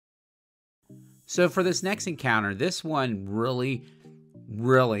So for this next encounter, this one really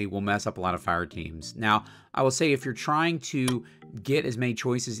will mess up a lot of fire teams. Now, I will say if you're trying to get as many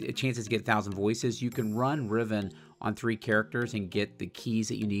chances to get 1,000 voices, you can run Riven on 3 characters and get the keys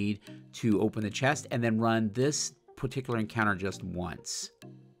that you need to open the chest, and then run this particular encounter just once.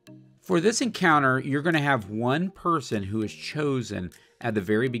 For this encounter, you're going to have one person who is chosen at the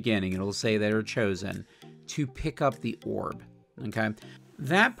very beginning. It'll say they're chosen to pick up the orb. Okay,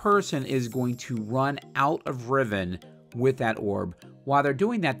 that person is going to run out of Riven with that orb. While they're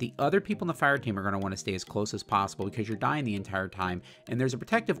doing that, the other people in the fire team are going to want to stay as close as possible because you're dying the entire time, and there's a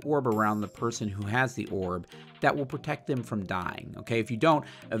protective orb around the person who has the orb that will protect them from dying. Okay, if you don't,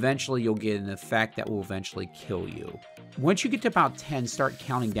 eventually you'll get an effect that will eventually kill you. Once you get to about 10, start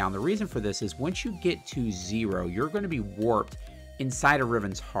counting down. The reason for this is once you get to 0, you're going to be warped inside of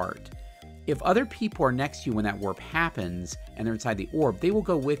Riven's heart. If other people are next to you when that warp happens and they're inside the orb, they will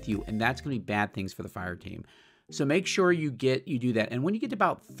go with you, and that's going to be bad things for the fire team. So make sure you do that. And when you get to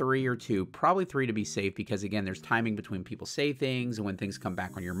about 3 or 2, probably 3 to be safe, because again, there's timing between people say things and when things come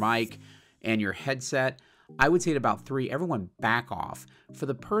back on your mic and your headset. I would say at about 3, everyone back off. For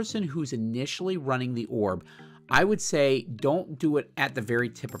the person who's initially running the orb, I would say don't do it at the very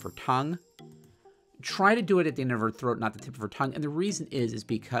tip of her tongue. Try to do it at the end of her throat, not the tip of her tongue. And the reason is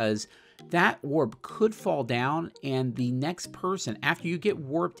because that orb could fall down, and the next person, after you get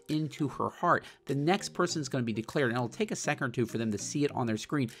warped into her heart, the next person is going to be declared, and it'll take a second or 2 for them to see it on their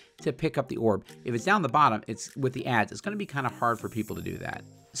screen to pick up the orb. If it's down the bottom, it's with the ads, it's going to be kind of hard for people to do that.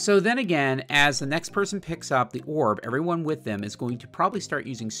 So then again, as the next person picks up the orb, everyone with them is going to probably start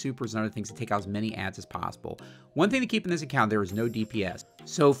using supers and other things to take out as many ads as possible. One thing to keep in this account, there is no DPS.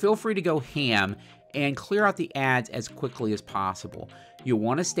 So feel free to go ham and clear out the ads as quickly as possible. You'll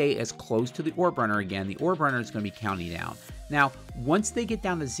want to stay as close to the orb runner again. The orb runner is going to be counting down. Now, once they get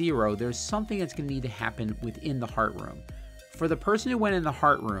down to 0, there's something that's going to need to happen within the heart room. For the person who went in the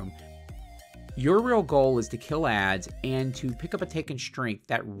heart room, your real goal is to kill ads and to pick up a taken strength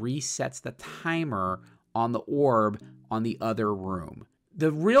that resets the timer on the orb on the other room.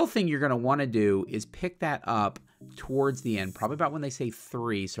 The real thing you're going to want to do is pick that up towards the end, probably about when they say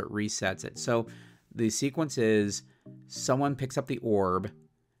 3, so it resets it. So the sequence is someone picks up the orb,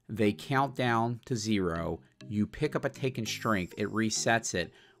 they count down to 0, you pick up a taken strength, it resets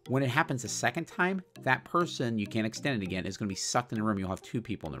it. When it happens a second time, that person, you can't extend it again, is going to be sucked in the room. You'll have 2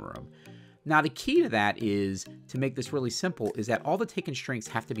 people in the room. Now, the key to that is, to make this really simple, is that all the taken strengths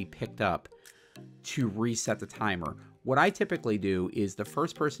have to be picked up to reset the timer. What I typically do is the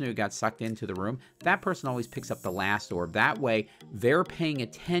first person who got sucked into the room, that person always picks up the last orb. That way, they're paying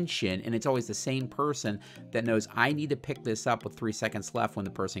attention, and it's always the same person that knows, I need to pick this up with 3 seconds left when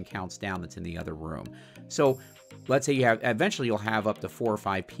the person counts down that's in the other room. So let's say eventually you'll have up to 4 or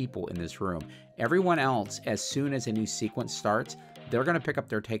 5 people in this room. Everyone else, as soon as a new sequence starts, they're going to pick up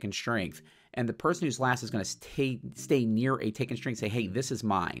their taken strength. And the person who's last is going to stay near a taken strength, say, hey, this is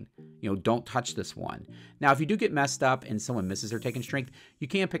mine. You know, don't touch this one. Now, if you do get messed up and someone misses their taken strength, you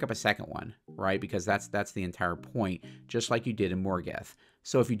can't pick up a second one, right? Because that's the entire point, just like you did in Morgeth.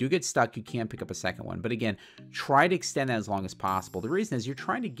 So if you do get stuck, you can pick up a second one. But again, try to extend that as long as possible. The reason is you're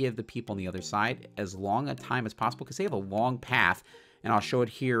trying to give the people on the other side as long a time as possible because they have a long path, and I'll show it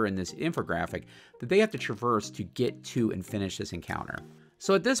here in this infographic, that they have to traverse to get to and finish this encounter.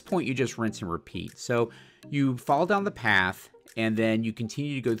 So at this point, you just rinse and repeat. So you follow down the path, and then you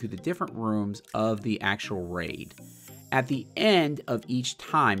continue to go through the different rooms of the actual raid. At the end of each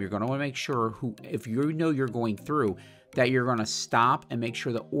time, you're going to want to make sure, if you know you're going through, that you're going to stop and make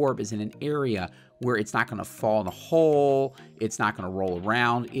sure the orb is in an area where it's not going to fall in a hole, it's not going to roll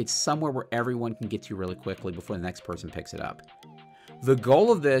around, it's somewhere where everyone can get to really quickly before the next person picks it up. The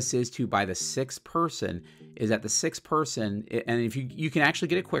goal of this is to, by the 6th person, is that the 6th person, and if you can actually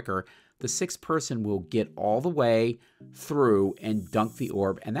get it quicker, the 6th person will get all the way through and dunk the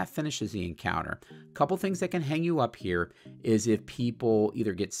orb, and that finishes the encounter. A couple things that can hang you up here is if people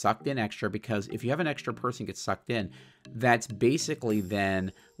either get sucked in extra, because if you have an extra person get sucked in, that's basically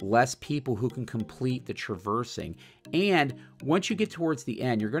then less people who can complete the traversing. And once you get towards the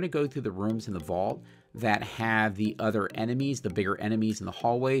end, you're going to go through the rooms in the vault that have the other enemies, the bigger enemies in the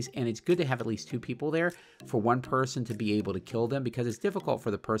hallways, and it's good to have at least 2 people there for one person to be able to kill them, because it's difficult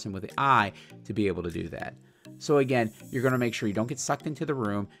for the person with the eye to be able to do that. So again, you're going to make sure you don't get sucked into the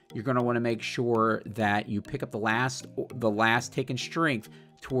room. You're going to want to make sure that you pick up the last taken strength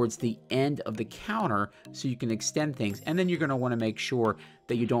towards the end of the counter so you can extend things, and then you're going to want to make sure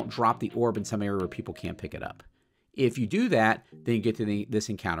that you don't drop the orb in some area where people can't pick it up. If you do that, then you get to this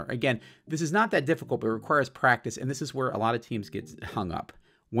encounter. Again, this is not that difficult, but it requires practice, and this is where a lot of teams get hung up.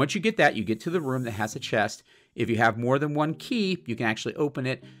 Once you get that, you get to the room that has a chest. If you have more than one key, you can actually open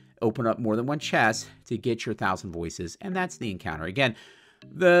up more than one chest to get your 1,000 voices, and that's the encounter. Again,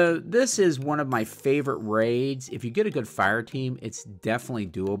 this is one of my favorite raids. If you get a good fire team, it's definitely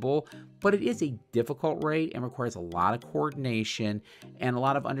doable, but it is a difficult raid and requires a lot of coordination and a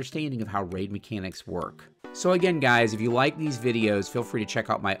lot of understanding of how raid mechanics work. So again, guys, if you like these videos, feel free to check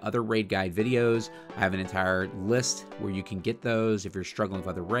out my other raid guide videos. I have an entire list where you can get those if you're struggling with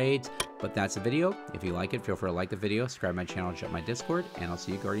other raids, but that's the video. If you like it, feel free to like the video, subscribe to my channel, check my Discord, and I'll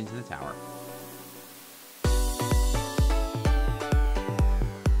see you Guardians in the Tower.